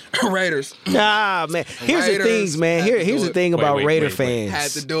fan. Raiders. Ah, man. Here's the things, man. Here's the thing about Raider fans.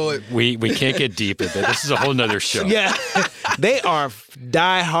 Had to do it. We can't get deep into this. Is a whole nother show. Yeah. They are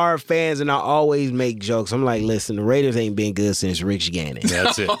diehard fans, and I always make jokes. I'm like, listen, the Raiders ain't been good since Rich Gannon.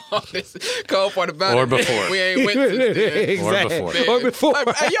 That's it. Cold part about or it. Before. We ain't went since then. Exactly. Or before.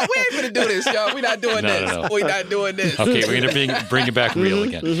 Hey, yo, we ain't gonna do this, y'all. We not doing this. No. We not doing this. Okay, we're gonna bring it back real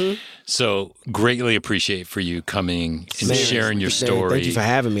again. So greatly appreciate for you coming and sharing your story. Thank you for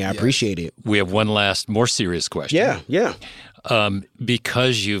having me. I appreciate it. We have one last, more serious question. Yeah.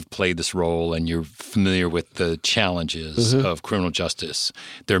 Because you've played this role and you're familiar with the challenges of criminal justice,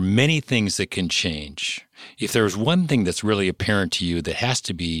 there are many things that can change. If there's one thing that's really apparent to you that has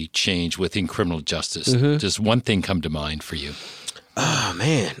to be changed within criminal justice, does one thing come to mind for you? Oh,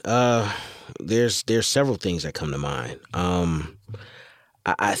 man. There's several things that come to mind.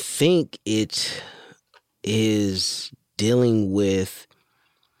 I think it is dealing with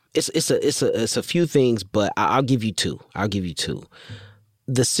it's a few things, but I'll give you two.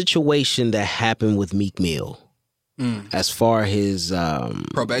 The situation that happened with Meek Mill, as far as his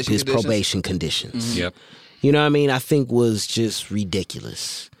probation conditions. Yep. You know what I mean? I think was just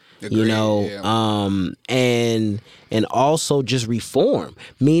ridiculous. Agreed, and also just reform,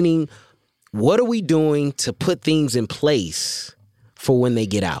 meaning what are we doing to put things in place for when they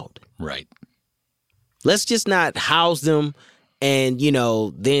get out? Right. Let's just not house them and,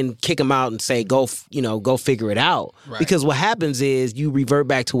 then kick them out and say, go figure it out. Right. Because what happens is you revert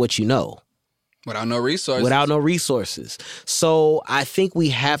back to what you know. Without no resources. Without no resources. So I think we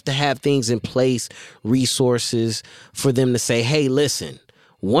have to have things in place, resources, for them to say, hey, listen,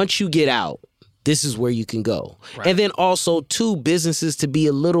 once you get out, this is where you can go. Right. And then also, too, businesses to be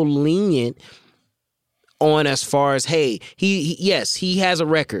a little lenient on as far as, hey, he has a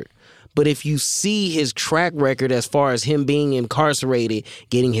record. But if you see his track record as far as him being incarcerated,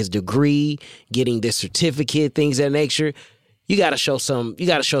 getting his degree, getting this certificate, things of that nature, you got to show some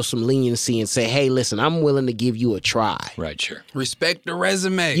leniency and say, hey, listen, I'm willing to give you a try. Right, sure. Respect the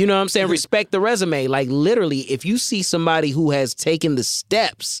resume. You know what I'm saying? Respect the resume. Like, literally, if you see somebody who has taken the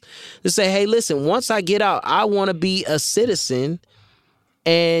steps to say, hey, listen, once I get out, I want to be a citizen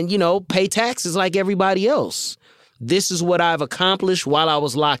and, pay taxes like everybody else. This is what I've accomplished while I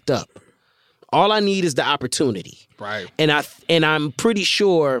was locked up. All I need is the opportunity. Right. And I'm pretty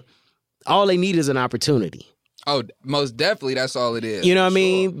sure all they need is an opportunity. Oh, most definitely, that's all it is. You know what I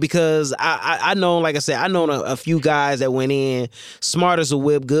mean? Because I know, like I said, I know a few guys that went in, smart as a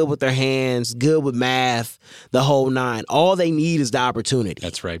whip, good with their hands, good with math, the whole nine. All they need is the opportunity.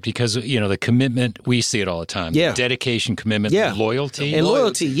 That's right. Because, the commitment, we see it all the time. Yeah. Dedication, commitment, loyalty. And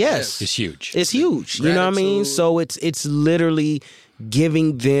loyalty, yes. Is huge. It's huge. You know what I mean? So it's literally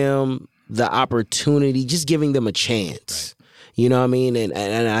giving them the opportunity, just giving them a chance. Right. You know what I mean? And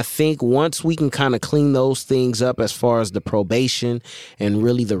I think once we can kind of clean those things up as far as the probation and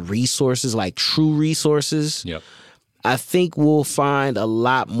really the resources, like true resources, I think we'll find a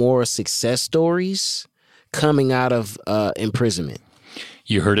lot more success stories coming out of imprisonment.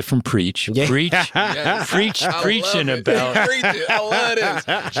 You heard it from Preach. Yeah. Preaching about I love this.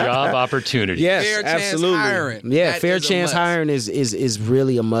 Job opportunity. Yes, fair absolutely. Chance hiring. Yeah, that fair is chance hiring is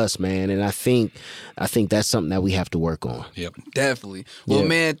really a must, man. And I think that's something that we have to work on. Yep. Definitely. Well,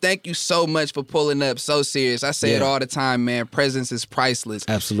 man, thank you so much for pulling up. So serious. I say it all the time, man. Presence is priceless.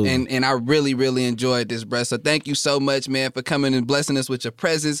 Absolutely. And I really, really enjoyed this, bro. So thank you so much, man, for coming and blessing us with your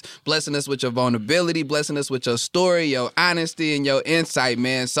presence, blessing us with your vulnerability, blessing us with your story, your honesty, and your insight,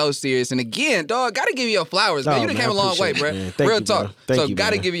 man. So serious. And again, dog, gotta give you your flowers, man. You done came a long way, bro. Real talk. Thank you,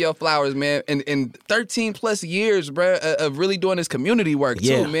 gotta give you your flowers, man. In 13 plus years, bro, of really doing this community work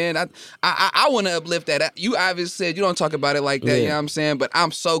too, man. I want to uplift that. You obviously said you don't talk about it like that, you know what I'm saying? But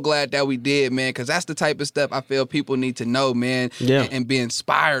I'm so glad that we did, man, because that's the type of stuff I feel people need to know, man, and be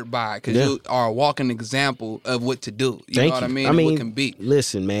inspired by, because you are a walking example of what to do. You know what I mean? And what can be.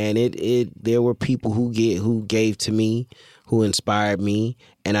 Listen, man, there were people who gave to me, who inspired me,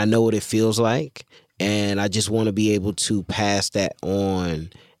 and I know what it feels like, and I just want to be able to pass that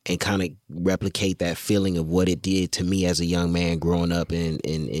on and kind of replicate that feeling of what it did to me as a young man growing up in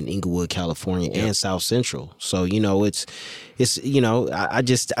Inglewood, California, and South Central. So, it's I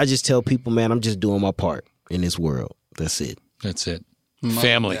just tell people, man, I'm just doing my part in this world. That's it. That's it.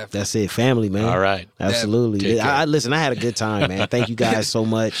 Family. That's it. Family, man. All right. Absolutely. Listen, I had a good time, man. Thank you guys so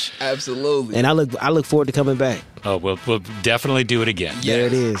much. Absolutely. And I look forward to coming back. Oh, we'll definitely do it again. Yes. There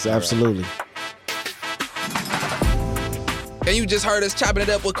it is. Absolutely. And you just heard us chopping it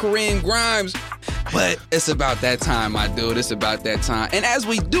up with Kareem Grimes. But it's about that time, my dude. It's about that time. And as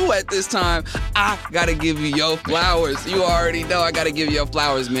we do at this time, I gotta give you your flowers. You already know I gotta give you your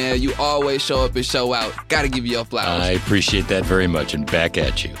flowers, man. You always show up and show out. Gotta give you your flowers. I appreciate that very much, and back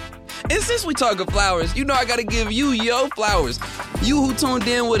at you. And since we talking flowers, you know I gotta give you your flowers. You who tuned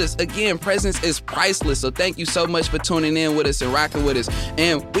in with us, again, presence is priceless. So thank you so much for tuning in with us and rocking with us.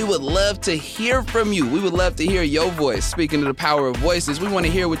 And we would love to hear from you. We would love to hear your voice. Speaking of the power of voices, we want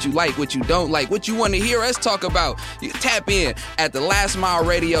to hear what you like, what you don't like, what you want to hear us talk about. You tap in at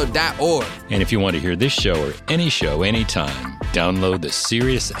thelastmileradio.org. And if you want to hear this show or any show anytime, download the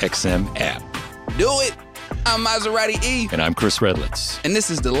SiriusXM app. Do it. I'm Maserati E. And I'm Chris Redlitz. And this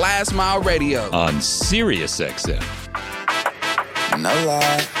is The Last Mile Radio. On SiriusXM. No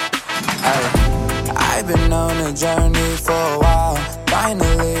lie. I've been on a journey for a while.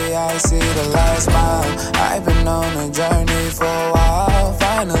 Finally, I see the last mile. I've been on a journey for a while.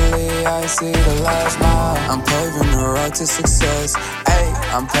 Finally, I see the last mile. I'm paving the road to success. Ay,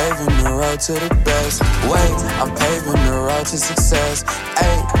 I'm paving the road to the best. Wait, I'm paving the road to success.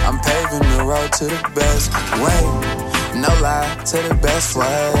 Ay, I'm paving the road to the best. Wait, no lie, to the best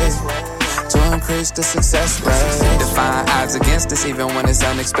way. To increase the success rate. Define odds against us even when it's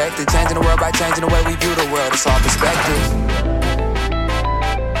unexpected. Changing the world by changing the way we view the world. It's